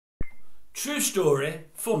True story,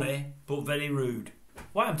 funny, but very rude.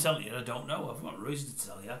 Why I'm telling you, I don't know. I've got a reason to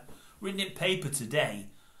tell you. Reading in paper today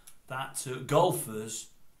that golfers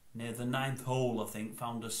near the 9th hole, I think,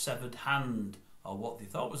 found a severed hand, or what they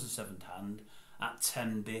thought was a severed hand, at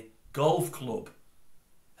Tenby Golf Club.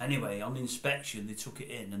 Anyway, on inspection, they took it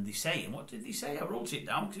in and they say, and what did they say? I wrote it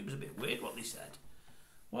down because it was a bit weird what they said.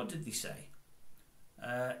 What did they say?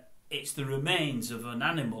 It's the remains of an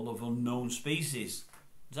animal of unknown species.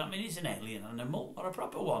 Does that mean it's an alien animal or a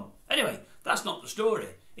proper one? Anyway, that's not the story.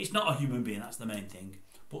 It's not a human being, that's the main thing.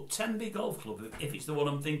 But Tenby Golf Club, if it's the one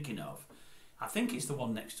I'm thinking of, I think it's the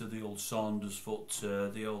one next to the old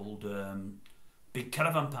Saundersfoot, the old big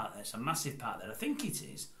caravan park there. It's a massive park there. I think it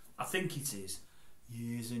is.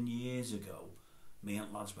 Years and years ago, me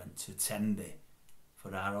and lads went to Tenby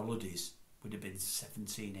for our holidays. We'd have been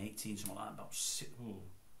 17, 18, something like that. About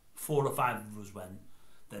 4 or 5 of us went.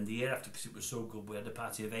 Then the year after, because it was so good, we had a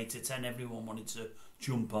party of 8 or 10. Everyone wanted to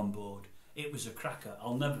jump on board. It was a cracker.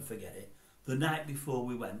 I'll never forget it. The night before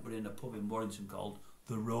we went, we were in a pub in Warrington called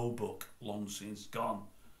the Roebuck, long since gone.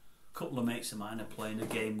 A couple of mates of mine are playing a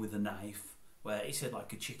game with a knife, where it said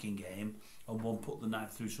like a chicken game, and one put the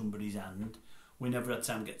knife through somebody's hand. We never had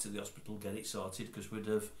time to get to the hospital, get it sorted, because we'd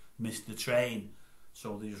have missed the train.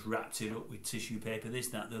 So they just wrapped it up with tissue paper, this,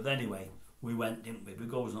 that, the other. Anyway, we went, didn't we? We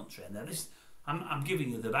was not train there. I'm giving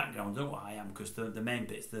you the background, don't know what I am, because the main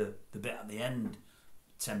bit's the bit at the end,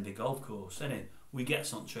 Tenby Golf Course. Anyway, we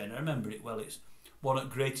get on train. I remember it well. It's one of the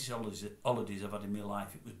greatest holidays I've had in my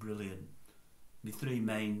life. It was brilliant. My 3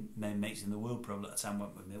 main mates in the world probably at the time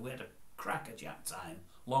went with me. We had a cracker jack time,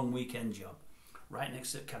 long weekend job, right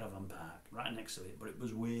next to the caravan park, right next to it, but it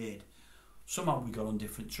was weird. Somehow we got on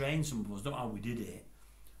different trains, some of us, don't know how we did it.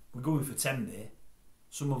 We're going for Tenby,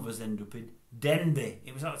 some of us end up in Denby.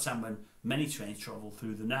 It was at the time when many trains travelled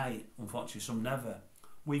through the night, unfortunately some never.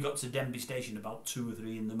 We got to Denby station about 2 or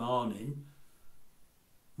 3 in the morning,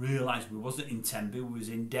 realised we wasn't in Tenby, we was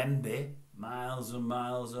in Denby, miles and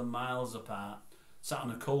miles and miles apart. Sat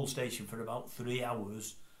on a coal station for about 3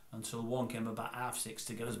 hours until one came about 6:30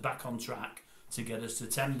 to get us back on track to get us to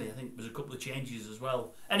Tenby. I think there was a couple of changes as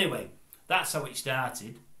well. Anyway, that's how it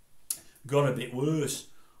started. Got a bit worse.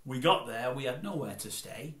 We got there, we had nowhere to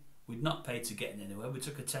stay. We'd not paid to get in anywhere. We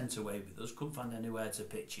took a tent away with us, couldn't find anywhere to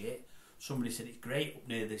pitch it. Somebody said it's great up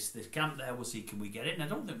near this camp there. We'll see, can we get in? I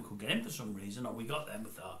don't think we could get in for some reason. Or we got there and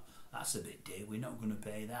we thought, that's a bit dear, we're not going to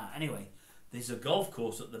pay that. Anyway, there's a golf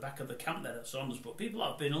course at the back of the camp there at Saundersfoot. People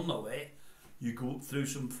have been on their way. You go up through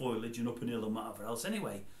some foliage and up an hill and whatever else.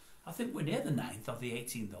 Anyway, I think we're near the 9th or the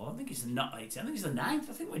 18th though. I think it's not 18th, I think it's the 9th.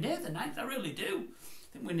 I think we're near the 9th, I really do.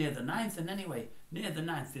 I think we're near the 9th, and anyway, near the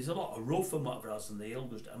 9th there's a lot of rough and whatever else, and the hill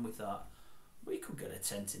goes down. We thought, we could get a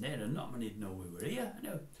tent in here and not many'd know we were here. I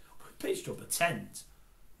know. We pitched up a tent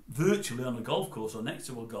virtually on a golf course or next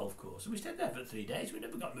to a golf course, and we stayed there for 3 days. We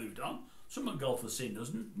never got moved on. Some golfers seen us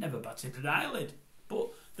and never batted an eyelid. But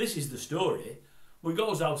this is the story. We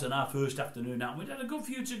goes out on our first afternoon out. We'd had a good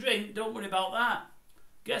few to drink, don't worry about that.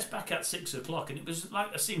 Gets back at 6 o'clock and it was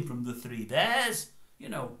like a scene from the Three Bears, you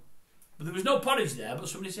know. But there was no porridge there, but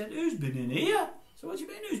somebody said, who's been in here? So what do you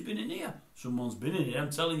mean, who's been in here? Someone's been in here,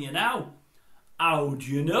 I'm telling you now. How do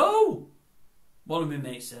you know? One of my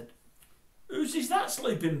mates said, whose is that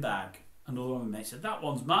sleeping bag? Another one of my mates said, that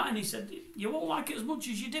one's mine. He said, you won't like it as much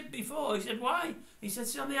as you did before. He said, why? He said,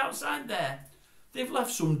 see on the outside there, they've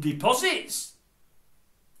left some deposits.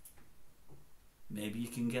 Maybe you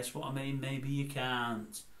can guess what I mean, maybe you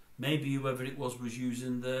can't. Maybe whoever it was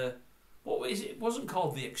using the, what was it? It wasn't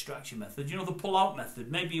called the extraction method, you know, the pull-out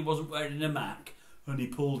method. Maybe he wasn't wearing a Mac and he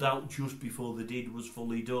pulled out just before the deed was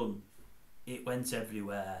fully done. It went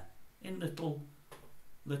everywhere in little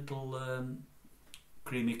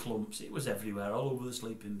creamy clumps. It was everywhere, all over the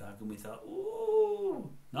sleeping bag, and we thought, ooh,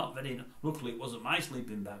 not very. Luckily, it wasn't my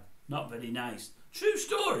sleeping bag. Not very nice. True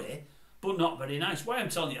story, but not very nice. Why I'm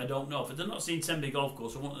telling you, I don't know. If I'd not seen Tenby Golf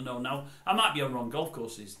Course, I want to know now. I might be on wrong golf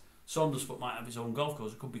courses. Saundersfoot might have his own golf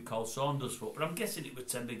course. It could be called Saundersfoot, but I'm guessing it was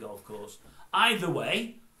Tenby Golf Course. Either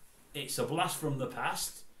way, it's a blast from the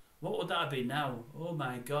past. What would that be now? Oh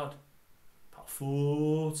my God. About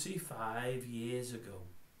 45 years ago.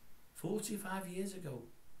 45 years ago.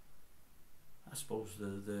 I suppose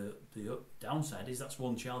the downside is that's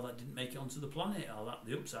one child that didn't make it onto the planet, or that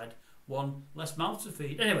the upside, one less mouth to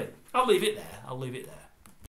feed. Anyway, I'll leave it there.